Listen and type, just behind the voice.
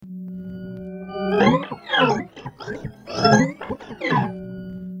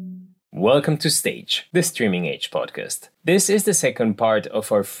Welcome to Stage, the Streaming Age podcast. This is the second part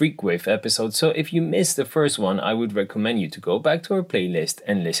of our Freakwave episode, so if you missed the first one, I would recommend you to go back to our playlist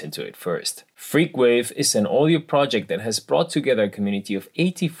and listen to it first. Freakwave is an audio project that has brought together a community of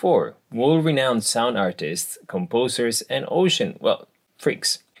 84 world-renowned sound artists, composers, and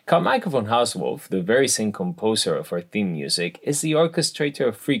freaks. Carmichael von Hauswolf, the very same composer of our theme music, is the orchestrator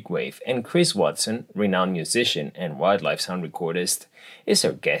of Freakwave, and Chris Watson, renowned musician and wildlife sound recordist, is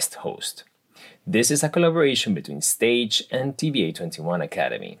our guest host. This is a collaboration between Stage and TBA21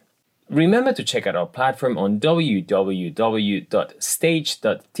 Academy. Remember to check out our platform on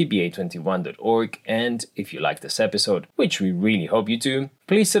www.stage.tba21.org, and if you like this episode, which we really hope you do,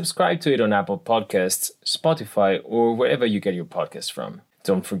 please subscribe to it on Apple Podcasts, Spotify, or wherever you get your podcasts from.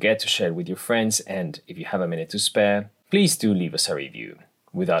 Don't forget to share it with your friends, and if you have a minute to spare, please do leave us a review.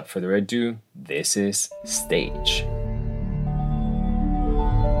 Without further ado, this is Stage.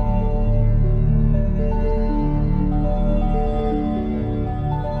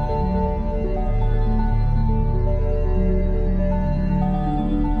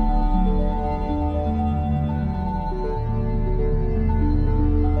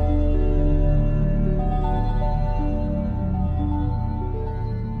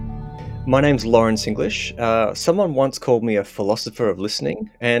 My name's Lawrence English. Someone once called me a philosopher of listening,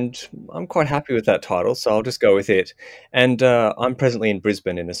 and I'm quite happy with that title, so I'll just go with it. And I'm presently in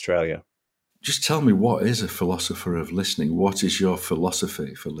Brisbane in Australia. Just tell me, what is a philosopher of listening? What is your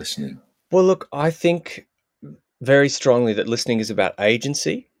philosophy for listening? Well, look, I think very strongly that listening is about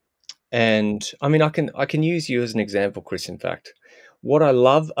agency. And I mean, I can use you as an example, Chris, in fact. What I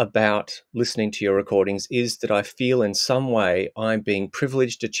love about listening to your recordings is that I feel in some way I'm being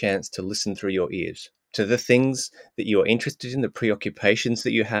privileged a chance to listen through your ears to the things that you're interested in, the preoccupations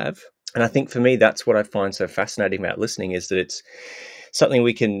that you have. And I think for me, that's what I find so fascinating about listening, is that it's something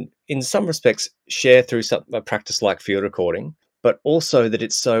we can, in some respects, share through a practice like field recording, but also that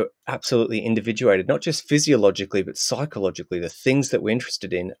it's so absolutely individuated, not just physiologically, but psychologically. The things that we're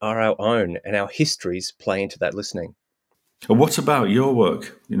interested in are our own, and our histories play into that listening. And what about your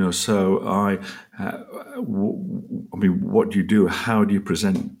work? So what do you do? How do you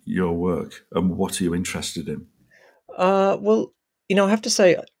present your work? And what are you interested in? Well, I have to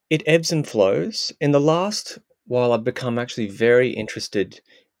say it ebbs and flows. In the last while, I've become actually very interested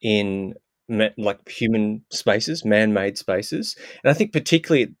in human spaces, man-made spaces. And I think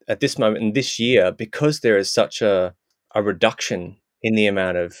particularly at this moment in this year, because there is such a reduction in the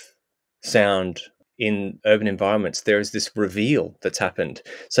amount of sound in urban environments, there is this reveal that's happened.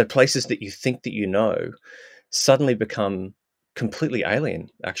 So places that you think that you know suddenly become completely alien,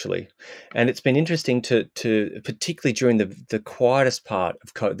 actually. And it's been interesting to particularly during the quietest part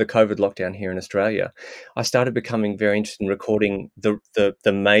of the COVID lockdown here in Australia, I started becoming very interested in recording the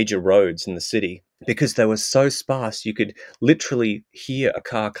major roads in the city, because they were so sparse. You could literally hear a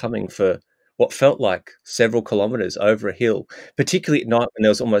car coming for what felt like several kilometers over a hill, particularly at night when there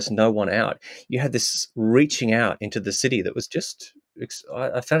was almost no one out. You had this reaching out into the city that was just,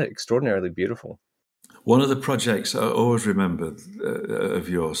 I found it extraordinarily beautiful. One of the projects I always remember of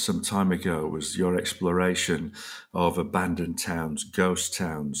yours some time ago was your exploration of abandoned towns, ghost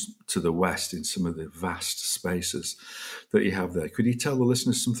towns to the west in some of the vast spaces that you have there. Could you tell the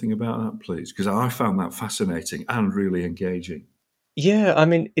listeners something about that, please? Because I found that fascinating and really engaging. Yeah, I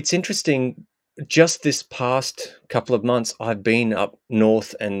mean, it's interesting. Just this past couple of months, I've been up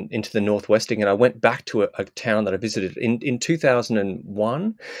north and into the northwesting, and I went back to a town that I visited in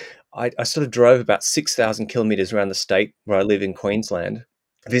 2001. I sort of drove about 6,000 kilometers around the state where I live in Queensland,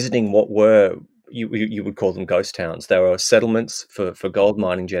 visiting what were, you would call them ghost towns. They were settlements for gold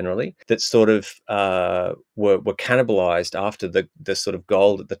mining generally that sort of were cannibalized after the sort of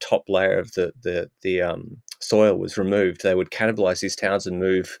gold at the top layer of the soil was removed. They would cannibalize these towns and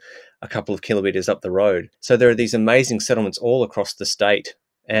move a couple of kilometers up the road. So there are these amazing settlements all across the state.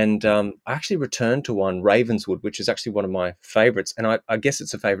 And I actually returned to one, Ravenswood, which is actually one of my favorites. And I guess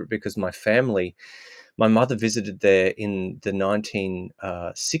it's a favorite because my mother visited there in the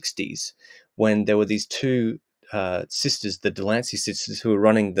 1960s when there were these two sisters, the Delancey sisters, who were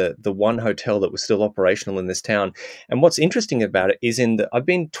running the one hotel that was still operational in this town. And what's interesting about it is I've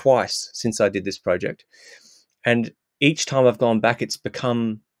been twice since I did this project. And each time I've gone back, it's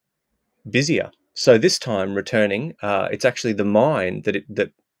become busier. So this time returning, it's actually the mine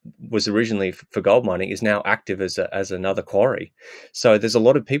that was originally for gold mining is now active as another quarry. So there's a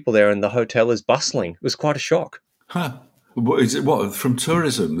lot of people there, and the hotel is bustling. It was quite a shock. Huh. What is it? What, from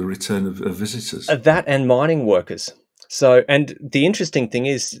tourism, the return of visitors? That and mining workers. So, and the interesting thing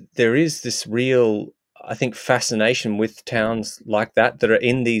is there is this real, I think, fascination with towns like that are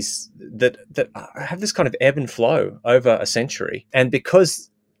in these, that have this kind of ebb and flow over a century. And because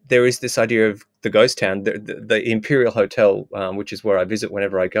there is this idea of the ghost town, the Imperial Hotel, which is where I visit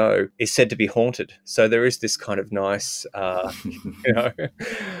whenever I go, is said to be haunted. So there is this kind of nice, you know,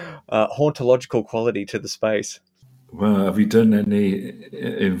 hauntological quality to the space. Well, have you done any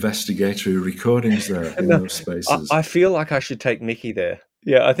investigatory recordings there in No, those spaces? I feel like I should take Mickey there.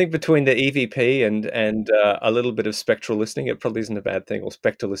 Yeah, I think between the EVP and a little bit of spectral listening, it probably isn't a bad thing, or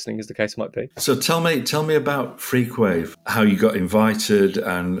spectral listening, as the case might be. So tell me about Freakwave, how you got invited,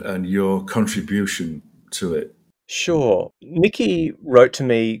 and your contribution to it. Sure. Mickey wrote to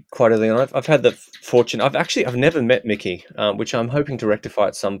me quite early on. I've had the fortune. I've never met Mickey, which I'm hoping to rectify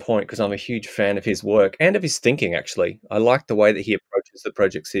at some point because I'm a huge fan of his work and of his thinking. Actually, I like the way that he approaches the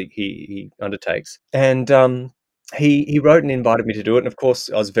projects he undertakes. And he wrote and invited me to do it, and of course,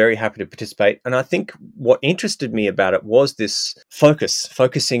 I was very happy to participate. And I think what interested me about it was this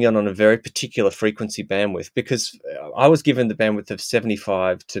focusing in on a very particular frequency bandwidth, because I was given the bandwidth of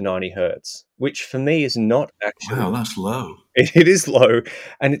 75 to 90 hertz, which for me is not actually. Wow, that's low. It is low,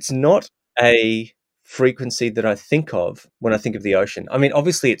 and it's not a frequency that I think of when I think of the ocean. I mean,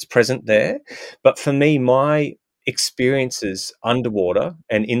 obviously it's present there, but for me, my experiences underwater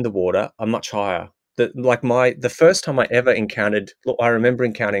and in the water are much higher. The first time I ever encountered, I remember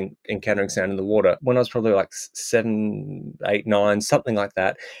encountering sound in the water when I was probably like 7, 8, 9, something like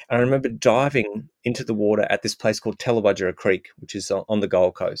that. And I remember diving into the water at this place called Tallawajara Creek, which is on the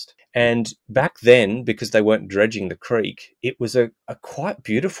Gold Coast. And back then, because they weren't dredging the creek, it was a quite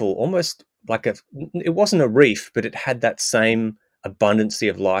beautiful, almost like it wasn't a reef, but it had that same abundancy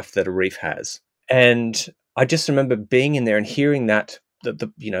of life that a reef has. And I just remember being in there and hearing that,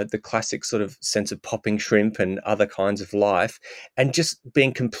 the classic sort of sense of popping shrimp and other kinds of life, and just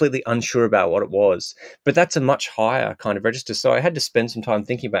being completely unsure about what it was. But that's a much higher kind of register. So I had to spend some time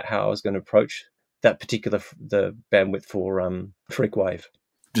thinking about how I was going to approach that particular the bandwidth for Freakwave.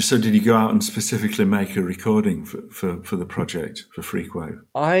 So did you go out and specifically make a recording for the project for Freakwave?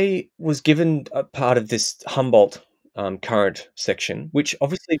 I was given a part of this Humboldt current section, which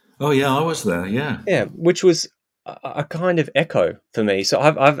obviously. Oh yeah, I was there. Yeah, yeah, which was a kind of echo for me. So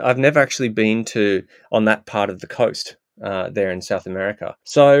I've never actually been on that part of the coast there in South America.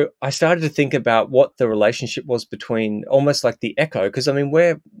 So I started to think about what the relationship was between, almost like the echo, because I mean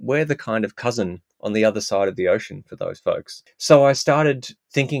we're the kind of cousin on the other side of the ocean for those folks. So I started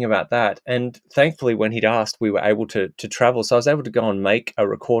thinking about that, and thankfully when he'd asked, we were able to travel. So I was able to go and make a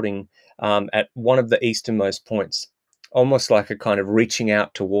recording at one of the easternmost points, almost like a kind of reaching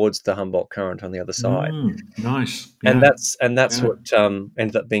out towards the Humboldt Current on the other side. Nice. Yeah. And that's what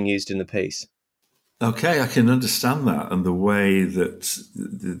ended up being used in the piece. Okay, I can understand that, and the way that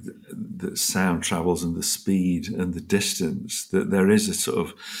the sound travels, and the speed and the distance, that there is a sort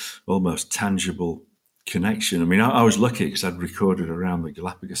of almost tangible connection. I mean, I was lucky because I'd recorded around the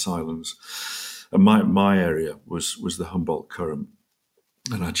Galapagos Islands, and my area was the Humboldt Current,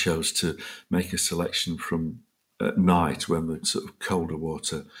 and I chose to make a selection from at night when the sort of colder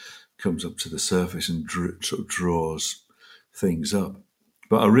water comes up to the surface and sort of draws things up.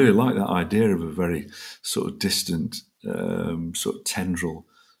 But I really like that idea of a very sort of distant, sort of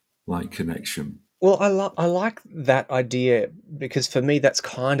tendril-like connection. Well, I like that idea because for me, that's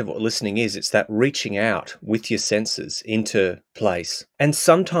kind of what listening is. It's that reaching out with your senses into place. And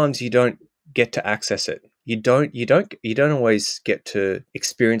sometimes you don't get to access it. You don't always get to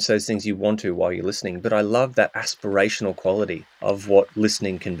experience those things you want to while you're listening. But I love that aspirational quality of what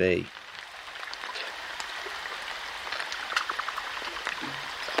listening can be.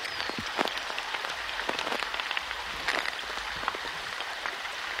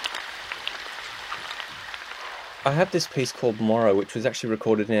 I have this piece called Morrow, which was actually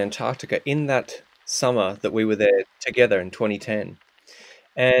recorded in Antarctica in that summer that we were there together in 2010.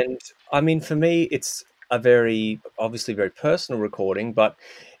 And I mean, for me, it's a obviously very personal recording, but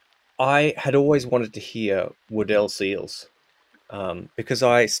I had always wanted to hear Weddell seals because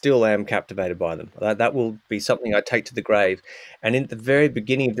I still am captivated by them. That will be something I take to the grave. And in the very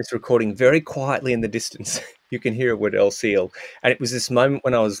beginning of this recording, very quietly in the distance, you can hear a Weddell seal. And it was this moment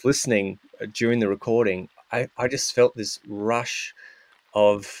when I was listening during the recording, I just felt this rush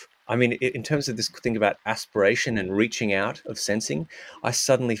of, I mean, in terms of this thing about aspiration and reaching out of sensing, I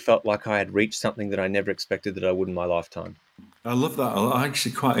suddenly felt like I had reached something that I never expected that I would in my lifetime. I love that. I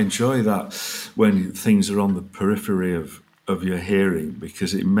actually quite enjoy that when things are on the periphery of your hearing,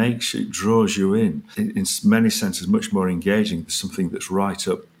 because it draws you in many senses, much more engaging. There's something that's right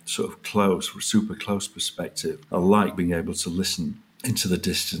up sort of close, super close perspective. I like being able to listen into the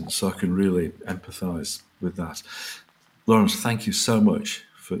distance, so I can really empathise with that. Lawrence, thank you so much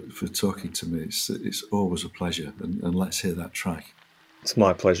for talking to me. It's always a pleasure, and let's hear that track. It's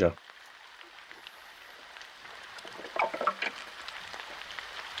my pleasure.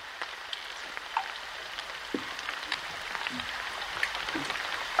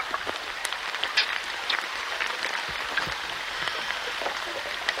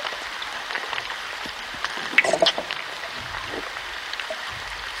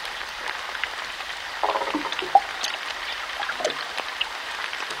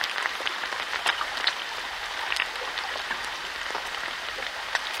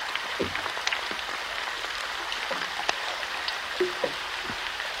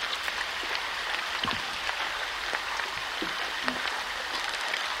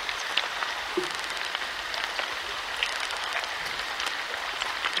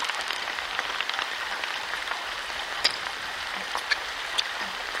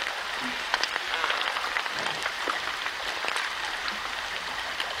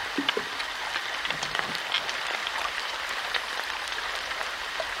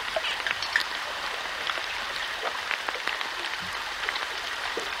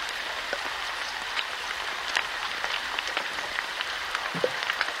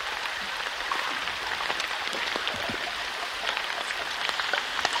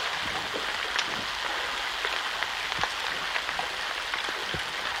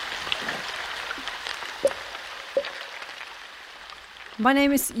 My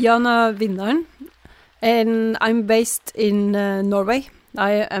name is Jana Winderen, and I'm based in Norway.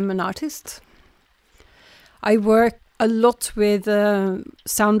 I am an artist. I work a lot with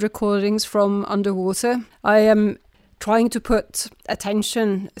sound recordings from underwater. I am trying to put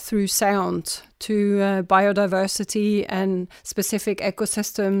attention through sound to biodiversity and specific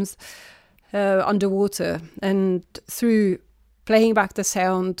ecosystems underwater, and through playing back the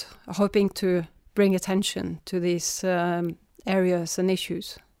sound, hoping to bring attention to these areas and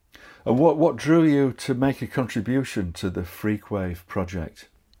issues. And what drew you to make a contribution to the Freakwave project?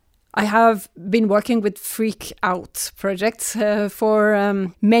 I have been working with Freak Out projects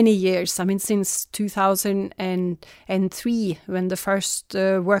for many years. I mean, since 2003, when the first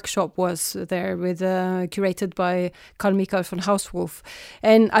workshop was there, with curated by Carl Michael von Hauswolf.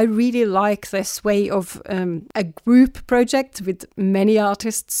 And I really like this way of a group project with many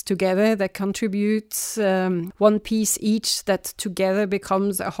artists together that contributes one piece each that together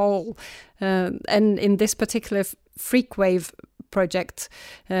becomes a whole. And in this particular Freakwave project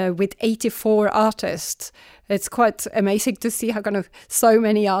with 84 artists, it's quite amazing to see how kind of so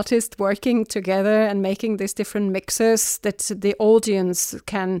many artists working together and making these different mixes that the audience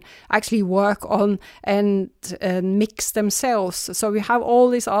can actually work on and mix themselves. So we have all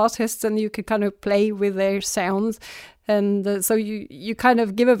these artists and you can kind of play with their sounds. And so you kind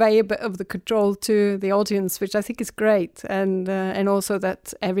of give away a bit of the control to the audience, which I think is great. And also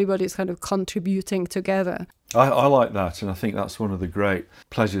that everybody's kind of contributing together. I like that, and I think that's one of the great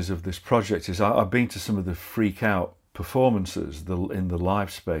pleasures of this project. Is I've been to some of the Freak Out performances in the live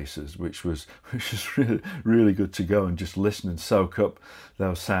spaces, which was really, really good to go and just listen and soak up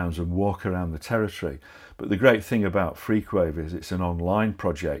those sounds and walk around the territory. But the great thing about Freakwave is it's an online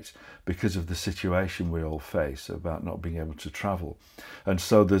project because of the situation we all face about not being able to travel, and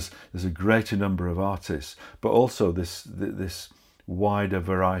so there's a greater number of artists, but also this wider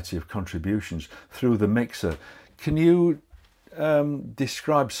variety of contributions through the mixer. Can you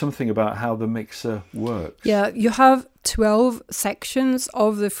describe something about how the mixer works? Yeah, you have 12 sections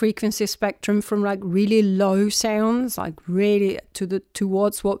of the frequency spectrum, from like really low sounds, like really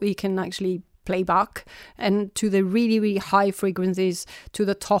towards what we can actually play back, and to the really, really high frequencies to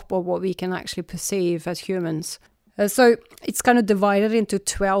the top of what we can actually perceive as humans. So it's kind of divided into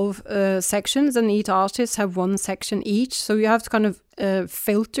 12 sections, and each artist have one section each. So you have to kind of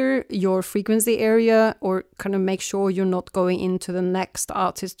filter your frequency area, or kind of make sure you're not going into the next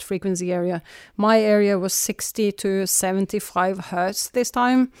artist frequency area. My area was 60 to 75 hertz this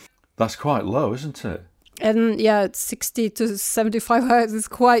time. That's quite low, isn't it? And yeah, 60 to 75 hertz is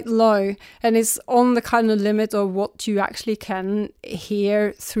quite low, and it's on the kind of limit of what you actually can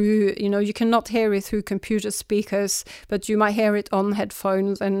hear through, you cannot hear it through computer speakers, but you might hear it on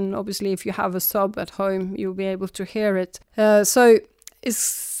headphones, and obviously if you have a sub at home, you'll be able to hear it. So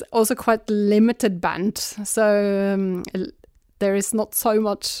it's also quite limited band, so there is not so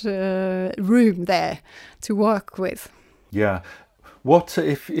much room there to work with. Yeah. What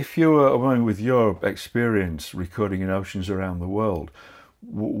if you were, along with your experience recording in oceans around the world,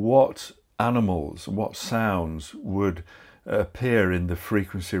 what animals, what sounds would appear in the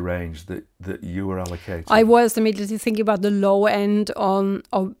frequency range that you were allocated? I was immediately thinking about the low end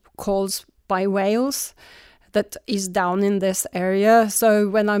of calls by whales that is down in this area. So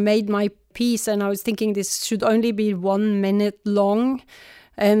when I made my piece, and I was thinking this should only be 1 minute long,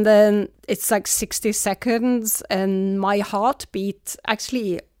 and then it's like 60 seconds, and my heartbeat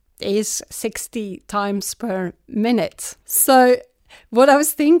actually is 60 times per minute. So what I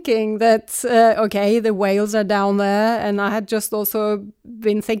was thinking that, okay, the whales are down there, and I had just also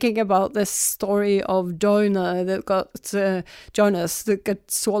been thinking about this story of Jonas that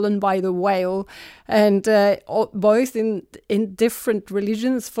got swallowed by the whale, and both in different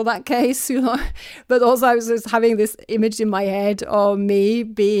religions for that case, but also I was just having this image in my head of me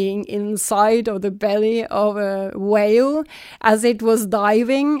being inside of the belly of a whale as it was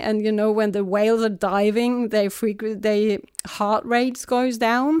diving, and when the whales are diving, they heart rate goes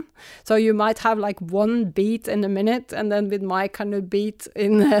down, so you might have like 1 beat in a minute, and then with my kind of beat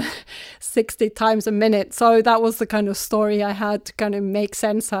in 60 times a minute. So that was the kind of story I had to kind of make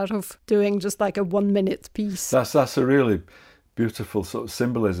sense out of doing just like a 1 minute piece. That's a really beautiful sort of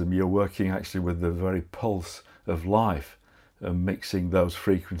symbolism. You're working actually with the very pulse of life and mixing those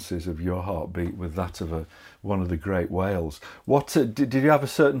frequencies of your heartbeat with that of one of the great whales. What did you have a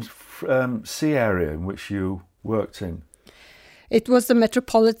certain sea area in which you worked in? It was the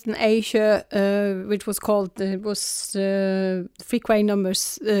Metropolitan Asia, which was called, frequency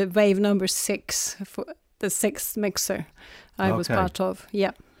wave number 6, for the 6th mixer I was part of.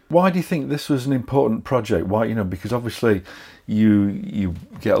 Yeah. Why do you think this was an important project? Why, because obviously you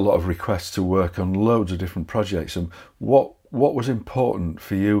get a lot of requests to work on loads of different projects, and what was important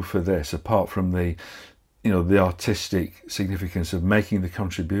for you for this, apart from the artistic significance of making the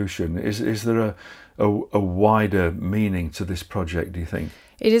contribution? Is there a wider meaning to this project, do you think?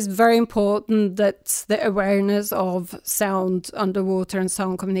 It is very important that the awareness of sound underwater and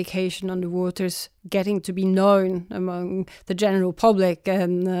sound communication underwater is getting to be known among the general public.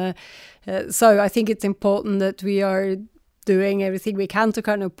 And so I think it's important that we are doing everything we can to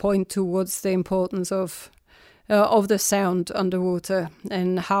kind of point towards the importance of the sound underwater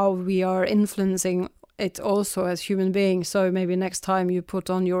and how we are influencing it also as human beings. So maybe next time you put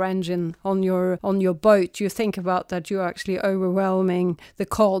on your engine on your boat, you think about that you're actually overwhelming the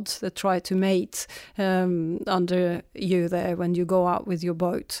cod that try to mate under you there when you go out with your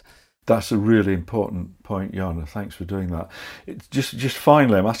boat. That's a really important point, Jana. Thanks for doing that. It's just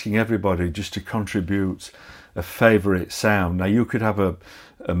finally, I'm asking everybody just to contribute a favourite sound. Now, you could have a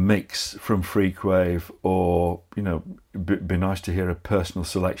mix from Freakwave, or be nice to hear a personal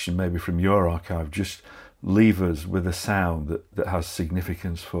selection maybe from your archive. Just leave us with a sound that has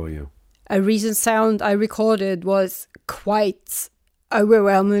significance for you. A recent sound I recorded was quite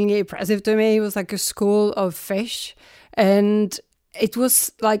overwhelmingly impressive to me. It was like a school of fish, and it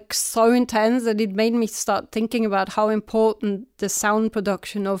was like so intense that it made me start thinking about how important the sound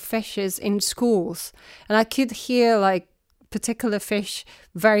production of fish is in schools. And I could hear like particular fish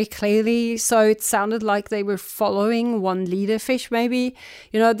very clearly, so it sounded like they were following one leader fish maybe.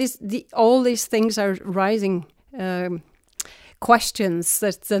 All these things are rising questions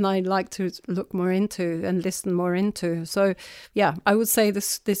that then I'd like to look more into and listen more into. So yeah, I would say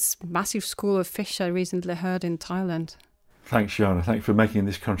this massive school of fish I recently heard in Thailand. Thanks, Jana. Thanks for making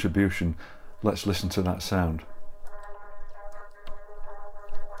this contribution. Let's listen to that sound.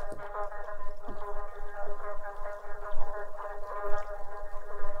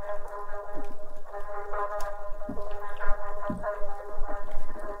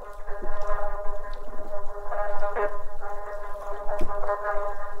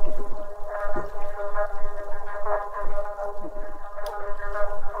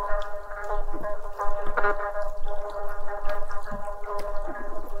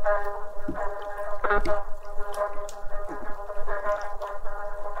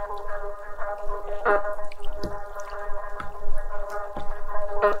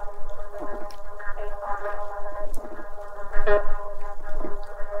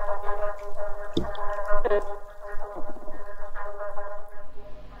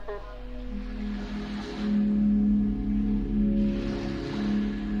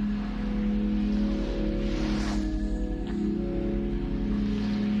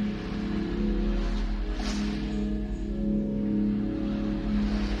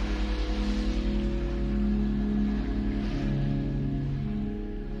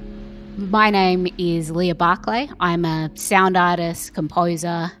 My name is Leah Barclay. I'm a sound artist,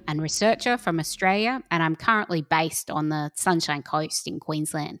 composer and researcher from Australia, and I'm currently based on the Sunshine Coast in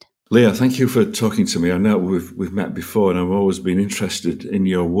Queensland. Leah, thank you for talking to me. I know we've met before, and I've always been interested in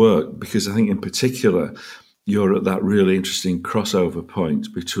your work because I think in particular you're at that really interesting crossover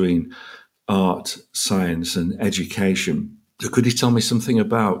point between art, science, and education. So could you tell me something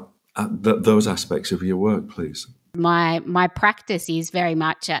about those aspects of your work, please? My practice is very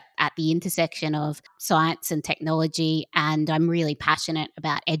much at the intersection of science and technology, and I'm really passionate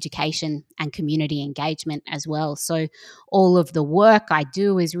about education and community engagement as well. So all of the work I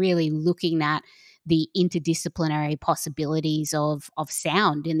do is really looking at the interdisciplinary possibilities of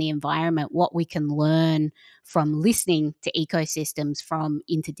sound in the environment, what we can learn from listening to ecosystems from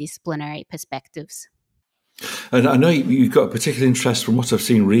interdisciplinary perspectives. And I know you've got a particular interest from what I've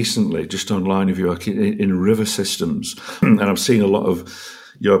seen recently, just online of your work in river systems. And I've seen a lot of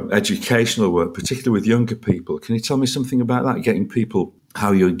your educational work, particularly with younger people. Can you tell me something about that,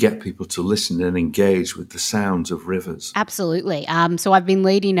 how you get people to listen and engage with the sounds of rivers? Absolutely. So I've been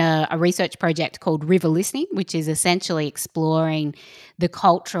leading a research project called River Listening, which is essentially exploring the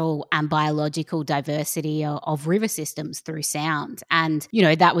cultural and biological diversity of river systems through sound. And,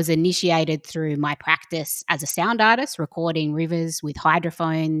 that was initiated through my practice as a sound artist, recording rivers with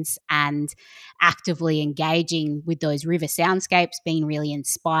hydrophones and actively engaging with those river soundscapes, being really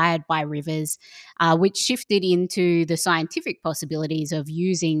inspired by rivers, which shifted into the scientific possibilities of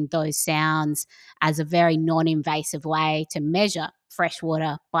using those sounds as a very non-invasive way to measure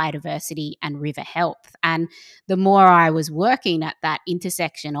freshwater biodiversity and river health. And the more I was working at that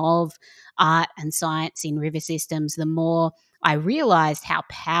intersection of art and science in river systems, the more I realized how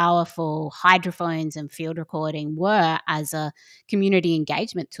powerful hydrophones and field recording were as a community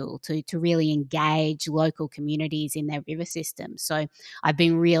engagement tool to really engage local communities in their river systems. So I've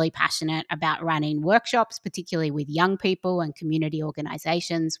been really passionate about running workshops, particularly with young people and community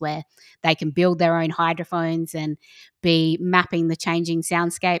organizations, where they can build their own hydrophones and be mapping the changing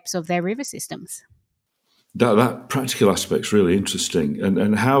soundscapes of their river systems. That practical aspect's really interesting.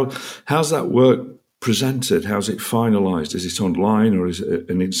 And how's that work presented? How's it finalized? Is it online or is it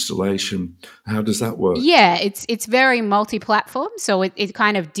an installation? How does that work? Yeah, it's very multi-platform, so it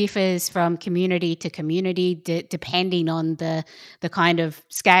kind of differs from community to community depending on the kind of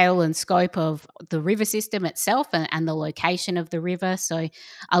scale and scope of the river system itself and the location of the river. So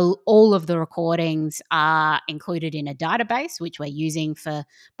all of the recordings are included in a database, which we're using for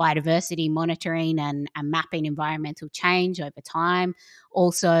biodiversity monitoring and mapping environmental change over time.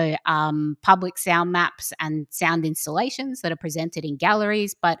 Also, public sound maps and sound installations that are presented in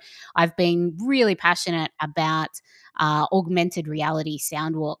galleries. But I've been really passionate about augmented reality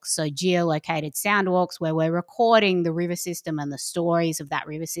sound walks, so geolocated sound walks where we're recording the river system and the stories of that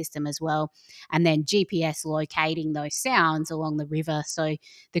river system as well, and then GPS locating those sounds along the river so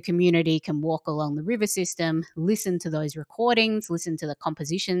the community can walk along the river system, listen to those recordings, listen to the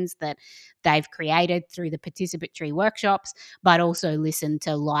compositions that they've created through the participatory workshops, but also listen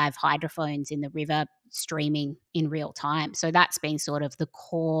to live hydrophones in the river streaming in real time. So that's been sort of the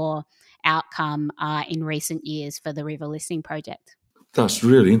core outcome in recent years for the River Listening Project. That's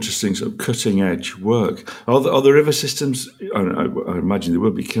really interesting, sort of cutting edge work. Are the river systems, I imagine they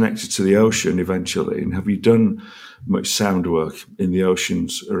will be connected to the ocean eventually, and have you done much sound work in the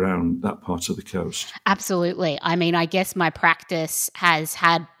oceans around that part of the coast? Absolutely. I mean, I guess my practice has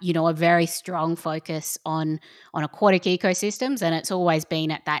had, a very strong focus on aquatic ecosystems, and it's always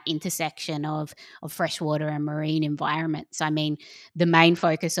been at that intersection of freshwater and marine environments. I mean, the main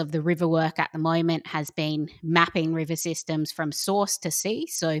focus of the river work at the moment has been mapping river systems from source to sea.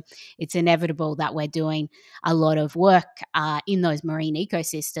 So it's inevitable that we're doing a lot of work in those marine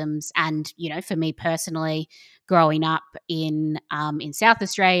ecosystems. And, for me personally, growing up in South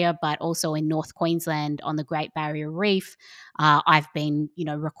Australia, but also in North Queensland on the Great Barrier Reef, I've been,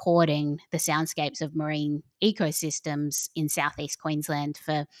 recording the soundscapes of marine ecosystems in Southeast Queensland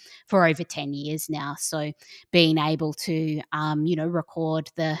for over 10 years now. So being able to,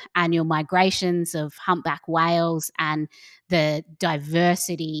 record the annual migrations of humpback whales and the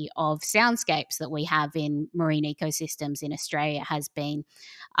diversity of soundscapes that we have in marine ecosystems in Australia has been,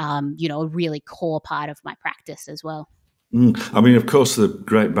 a really core part of my practice as well. I mean, of course, the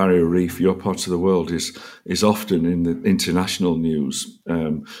Great Barrier Reef, your part of the world, is often in the international news.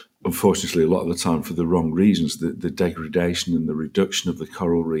 Unfortunately, a lot of the time for the wrong reasons. The degradation and the reduction of the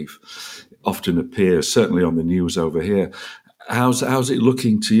coral reef often appears, certainly on the news over here. How's it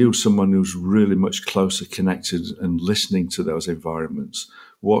looking to you, someone who's really much closer connected and listening to those environments?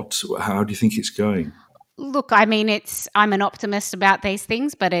 How do you think it's going? Look, I mean, I'm an optimist about these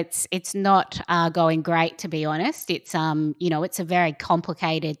things, but it's not going great, to be honest. It's it's a very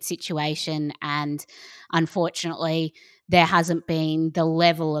complicated situation, and unfortunately, there hasn't been the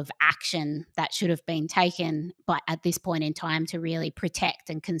level of action that should have been taken at this point in time to really protect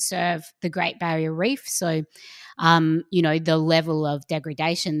and conserve the Great Barrier Reef. So, the level of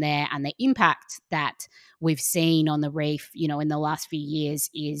degradation there and the impact that we've seen on the reef, in the last few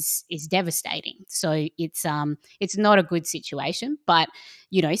years is devastating. So it's not a good situation, but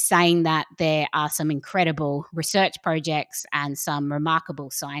saying that there are some incredible research projects and some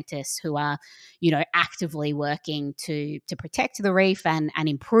remarkable scientists who are, actively working to protect the reef and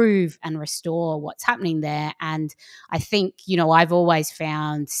improve and restore what's happening there. And I think, I've always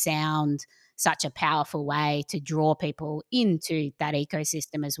found sound such a powerful way to draw people into that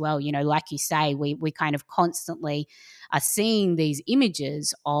ecosystem as well. Like you say, we kind of constantly are seeing these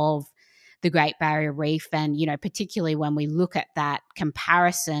images of the Great Barrier Reef, and particularly when we look at that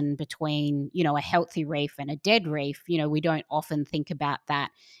comparison between a healthy reef and a dead reef, we don't often think about that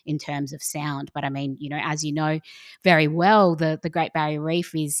in terms of sound. But I mean, as you know very well, the Great Barrier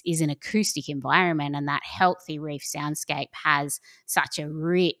Reef is an acoustic environment, and that healthy reef soundscape has such a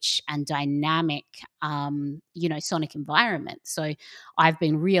rich and dynamic sonic environment. So I've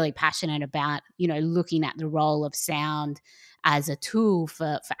been really passionate about looking at the role of sound as a tool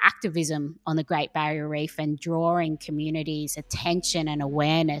for activism on the Great Barrier Reef and drawing communities' attention and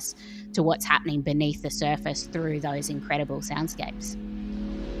awareness to what's happening beneath the surface through those incredible soundscapes.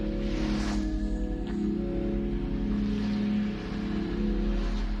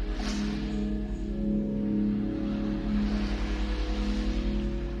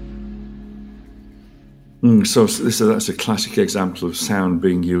 So that's a classic example of sound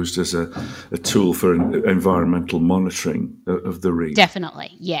being used as a tool for environmental monitoring of the reef.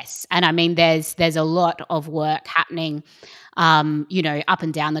 Definitely, yes. And I mean, there's a lot of work happening, up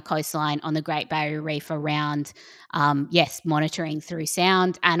and down the coastline on the Great Barrier Reef around, monitoring through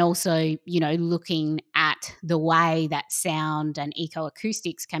sound, and also, looking at the way that sound and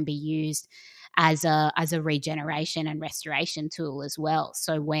ecoacoustics can be used as a regeneration and restoration tool as well.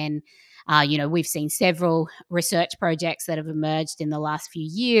 So when we've seen several research projects that have emerged in the last few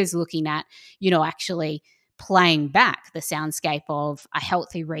years looking at, actually playing back the soundscape of a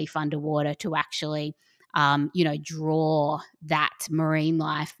healthy reef underwater to actually, draw that marine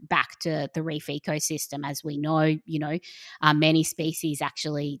life back to the reef ecosystem. As we know, many species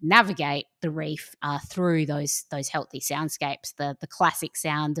actually navigate the reef through those healthy soundscapes, the classic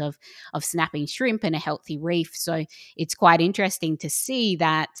sound of snapping shrimp in a healthy reef. So it's quite interesting to see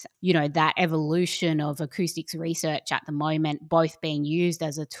that, that evolution of acoustics research at the moment, both being used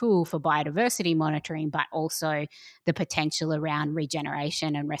as a tool for biodiversity monitoring, but also the potential around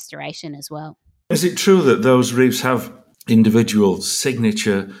regeneration and restoration as well. Is it true that those reefs have individual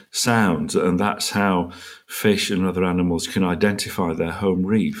signature sounds, and that's how fish and other animals can identify their home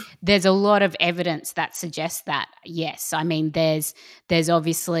reef? There's a lot of evidence that suggests that, yes. I mean, there's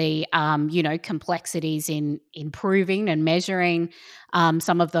obviously, complexities in improving and measuring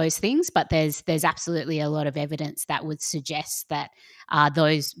some of those things, but there's absolutely a lot of evidence that would suggest that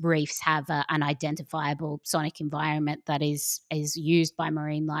those reefs have an identifiable sonic environment that is used by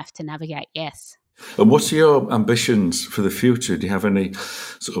marine life to navigate, yes. And what's your ambitions for the future? Do you have any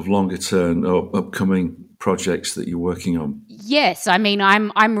sort of longer term or upcoming projects that you're working on? Yes, I mean,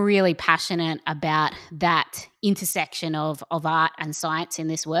 I'm really passionate about that intersection of art and science in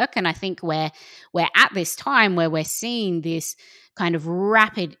this work, and I think we're at this time where we're seeing this kind of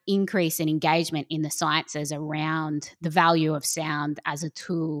rapid increase in engagement in the sciences around the value of sound as a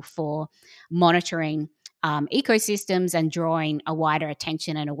tool for monitoring ecosystems and drawing a wider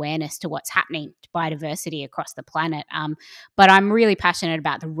attention and awareness to what's happening to biodiversity across the planet. But I'm really passionate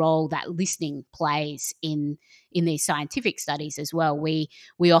about the role that listening plays in these scientific studies as well. We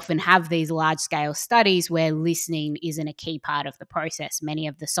often have these large-scale studies where listening isn't a key part of the process. Many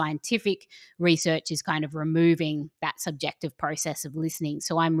of the scientific research is kind of removing that subjective process of listening.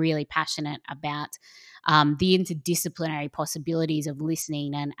 So I'm really passionate about the interdisciplinary possibilities of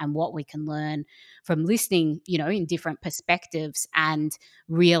listening and what we can learn from listening, in different perspectives, and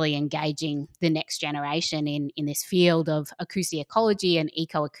really engaging the next generation in this field of acoustic ecology and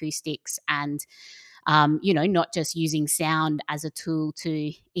ecoacoustics, and not just using sound as a tool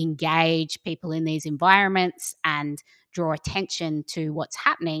to engage people in these environments and draw attention to what's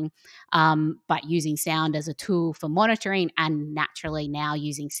happening, but using sound as a tool for monitoring, and naturally now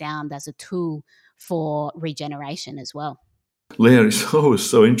using sound as a tool for regeneration as well. Leah, it's always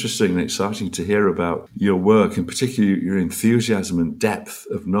so interesting and exciting to hear about your work, and particularly your enthusiasm and depth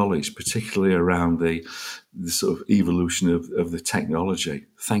of knowledge, particularly around the sort of evolution of the technology.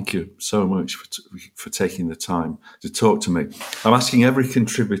 Thank you so much for taking the time to talk to me. I'm asking every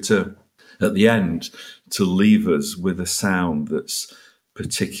contributor at the end to leave us with a sound that's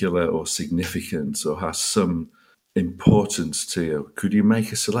particular or significant or has some importance to you. Could you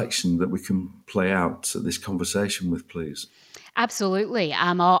make a selection that we can play out this conversation with, please? Absolutely.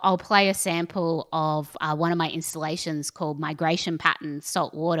 I'll play a sample of one of my installations called Migration Patterns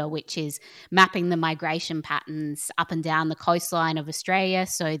Saltwater, which is mapping the migration patterns up and down the coastline of Australia.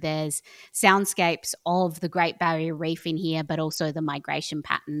 So there's soundscapes of the Great Barrier Reef in here, but also the migration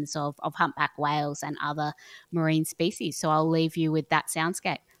patterns of humpback whales and other marine species. So I'll leave you with that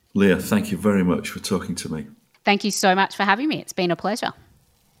soundscape. Leah, thank you very much for talking to me. Thank you so much for having me. It's been a pleasure.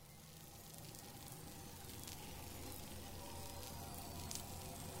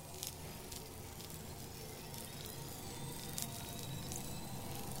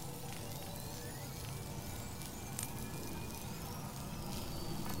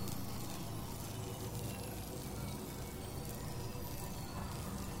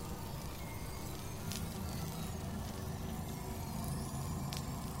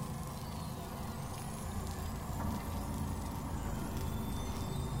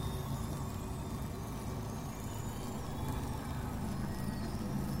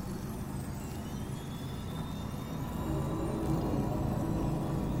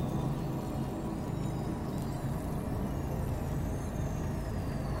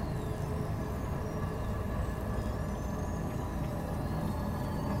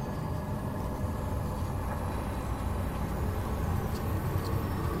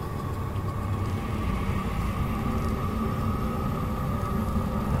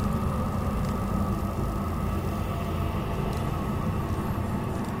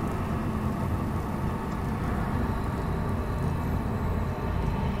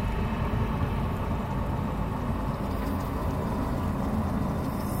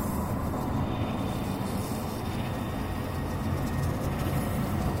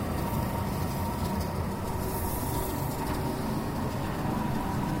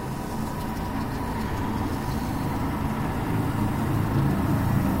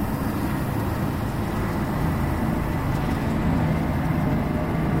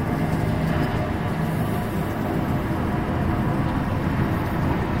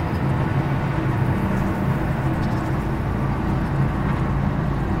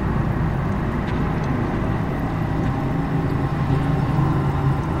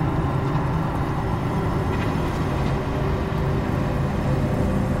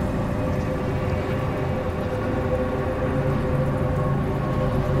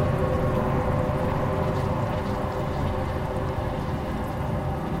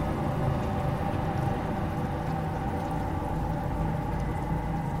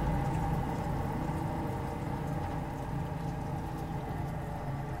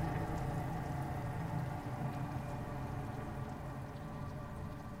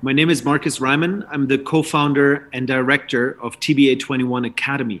 My name is Markus Reymann. I'm the co-founder and director of TBA 21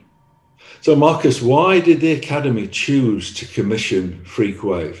 Academy. So Markus, why did the Academy choose to commission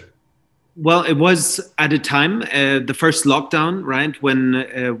Freakwave? Well, it was at a time, the first lockdown, right,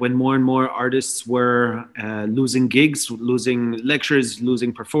 when more and more artists were losing gigs, losing lectures,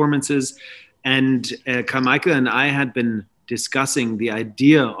 losing performances. And Carmichael and I had been discussing the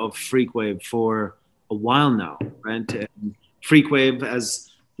idea of Freakwave for a while now, right? Freakwave as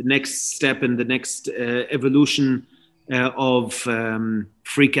the next step in the next evolution of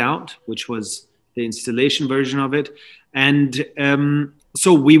Freak Out, which was the installation version of it. And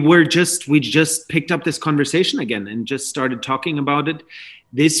so we just picked up this conversation again and just started talking about it.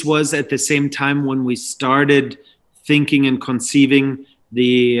 This was at the same time when we started thinking and conceiving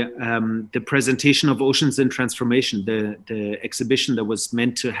the presentation of Oceans in Transformation, the exhibition that was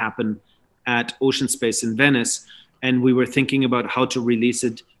meant to happen at Ocean Space in Venice. And we were thinking about how to release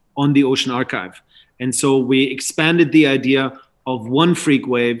it on the Ocean Archive. And so we expanded the idea of one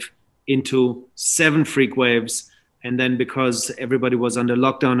Freakwave into 7 Freakwaves. And then because everybody was under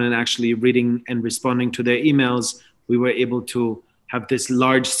lockdown and actually reading and responding to their emails, we were able to have this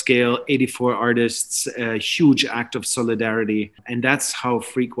large scale, 84 artists, a huge act of solidarity. And that's how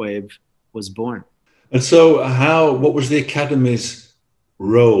Freakwave was born. And so what was the Academy's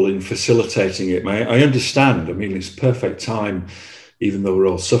role in facilitating it? I understand, I mean, it's perfect time, even though we're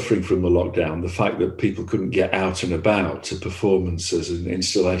all suffering from the lockdown, the fact that people couldn't get out and about to performances and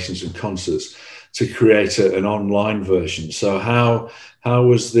installations and concerts, to create an online version. So how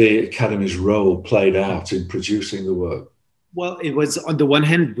was the Academy's role played out in producing the work? Well, it was, on the one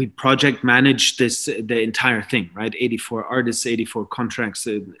hand, we project managed the entire thing, right? 84 artists, 84 contracts,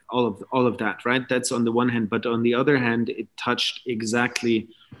 all of that, right? That's on the one hand. But on the other hand, it touched exactly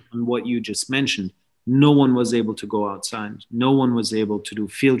on what you just mentioned. no one was able to go outside. No one was able to do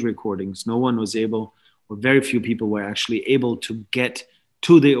field recordings. No one was able, or very few people were actually able to get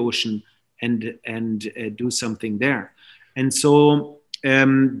to the ocean and do something there. And so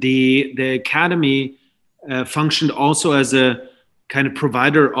the Academy functioned also as a kind of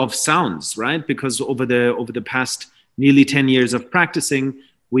provider of sounds, right? Because over the past nearly 10 years of practicing,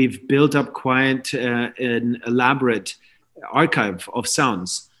 we've built up quite an elaborate archive of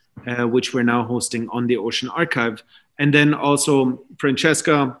sounds, which we're now hosting on the Ocean Archive. And then also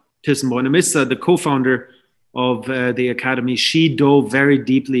Francesca Thyssen-Bornemisser, the co-founder of the Academy, she dove very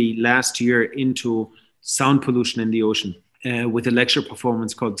deeply last year into sound pollution in the ocean with a lecture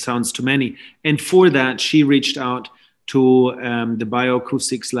performance called Sounds Too Many. And for that, she reached out to the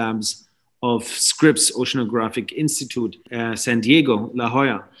bioacoustics labs of Scripps Oceanographic Institute, San Diego, La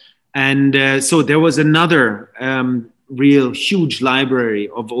Jolla. And so there was another real huge library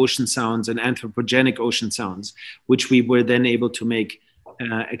of ocean sounds and anthropogenic ocean sounds, which we were then able to make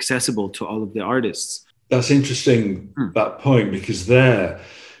accessible to all of the artists. That's interesting, that point, because there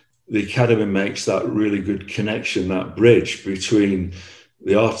the Academy makes that really good connection, that bridge between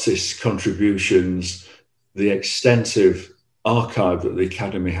the artists' contributions, the extensive archive that the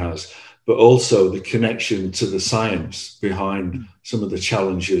Academy has, but also the connection to the science behind some of the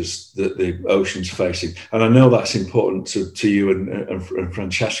challenges that the ocean's facing. And I know that's important to you and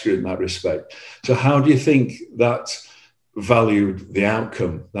Francesca in that respect. So how do you think that valued the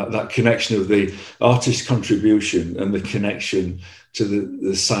outcome, that connection of the artist's contribution and the connection to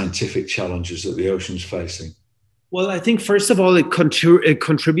the scientific challenges that the ocean's facing? Well, I think, first of all, it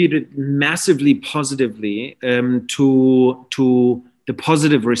contributed massively positively to the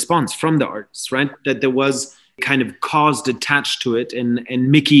positive response from the artists, right? That there was kind of cause attached to it.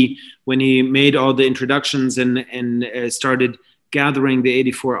 And Mickey, when he made all the introductions and started gathering the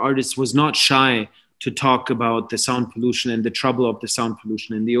 84 artists, was not shy to talk about the sound pollution and the trouble of the sound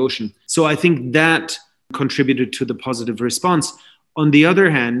pollution in the ocean. So I think that contributed to the positive response. On the other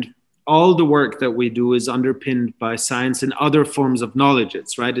hand, all the work that we do is underpinned by science and other forms of knowledge,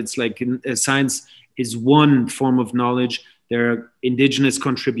 right? It's like science is one form of knowledge. There are indigenous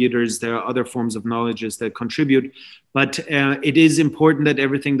contributors. There are other forms of knowledges that contribute. But it is important that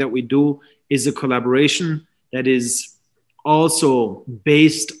everything that we do is a collaboration that is also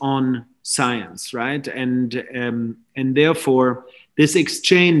based on science, right? And therefore, this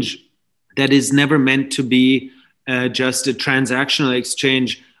exchange that is never meant to be just a transactional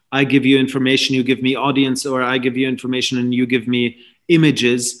exchange. I give you information, you give me audience, or I give you information and you give me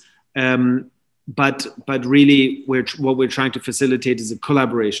images. But really, what we're trying to facilitate is a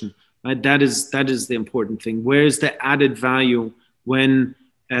collaboration, right? That is the important thing. Where is the added value when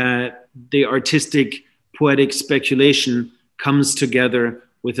the artistic, poetic speculation comes together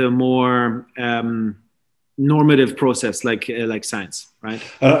with a more normative process like science, right?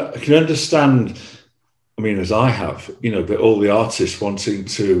 I can understand, I mean, as I have, that all the artists wanting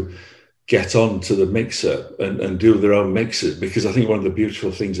to get on to the mixer and do their own mixes, because I think one of the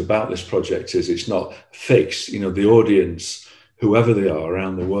beautiful things about this project is it's not fixed. The audience, whoever they are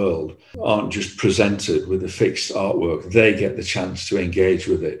around the world, aren't just presented with a fixed artwork. They get the chance to engage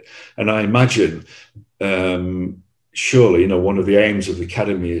with it. And I imagine, surely, one of the aims of the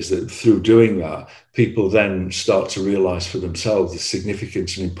Academy is that through doing that, people then start to realize for themselves the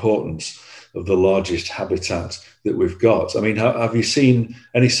significance and importance of the largest habitat that we've got. I mean, have you seen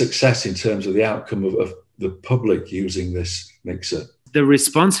any success in terms of the outcome of the public using this mixer? The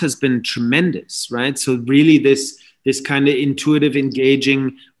response has been tremendous, right? So really this kind of intuitive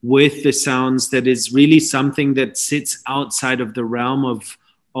engaging with the sounds, that is really something that sits outside of the realm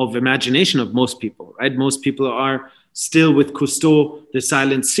of imagination of most people, right? Most people are still with Cousteau, the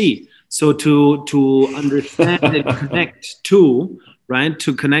silent sea. So to understand and connect to, right,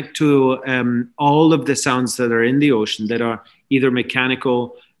 to connect to all of the sounds that are in the ocean that are either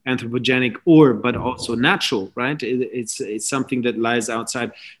mechanical, anthropogenic, but also natural, right? It's something that lies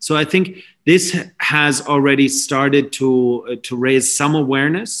outside. So I think this has already started to raise some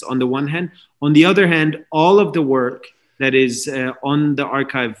awareness on the one hand. On the other hand, all of the work that is on the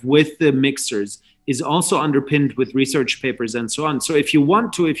archive with the mixers is also underpinned with research papers and so on. So if you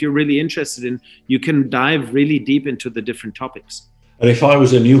want to, if you're really interested in, you can dive really deep into the different topics. And if I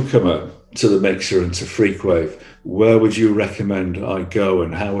was a newcomer to the mixer and to Freakwave, where would you recommend I go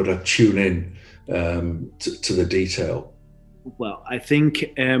and how would I tune in to the detail? Well, I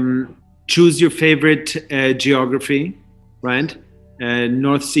think choose your favorite geography, right?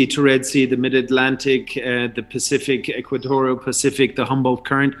 North Sea to Red Sea, the Mid-Atlantic, the Pacific, Equatorial Pacific, the Humboldt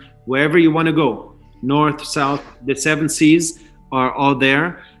Current, wherever you want to go. North, South, the 7 seas are all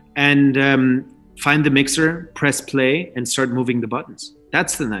there. And find the mixer, press play, and start moving the buttons.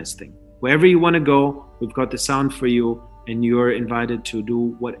 That's the nice thing. Wherever you want to go, we've got the sound for you, and you're invited to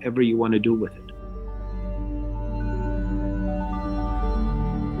do whatever you want to do with it.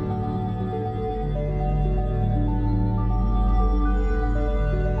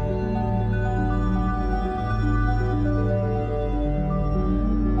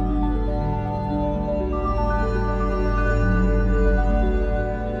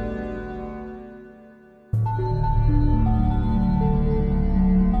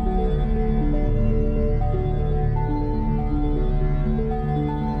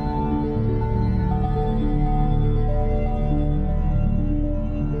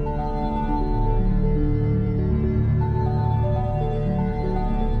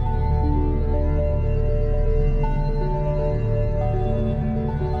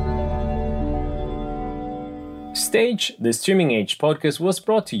 Stage, the Streaming Age podcast was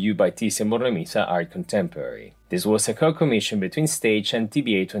brought to you by Thyssen Bornemisza Art Contemporary. This was a co-commission between Stage and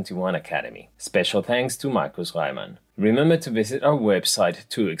TBA21 Academy. Special thanks to Markus Reymann. Remember to visit our website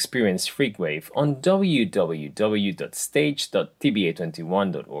to experience Freakwave on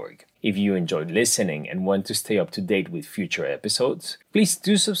www.stage.tba21.org. If you enjoyed listening and want to stay up to date with future episodes, please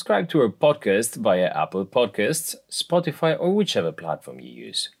do subscribe to our podcast via Apple Podcasts, Spotify, or whichever platform you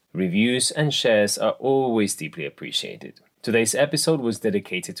use. Reviews and shares are always deeply appreciated. Today's episode was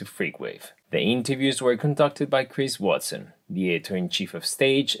dedicated to Freakwave. The interviews were conducted by Chris Watson. The editor-in-chief of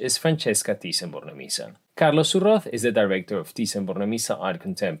Stage is Francesca Thyssen Bornemisza. Carlos Urroz is the director of Thyssen Bornemisza Art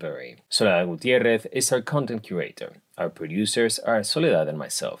Contemporary. Soledad Gutierrez is our content curator. Our producers are Soledad and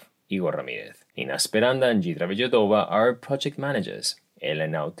myself, Igor Ramirez. Nina Speranda and Jidra Vejodova are our project managers.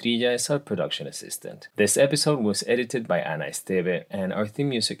 Elena Utrilla is our production assistant. This episode was edited by Anna Esteve, and our theme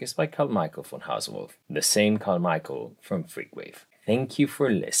music is by Carl Michael von Hauswolf, the same Carl Michael from Freakwave. Thank you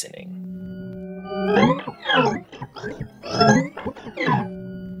for listening.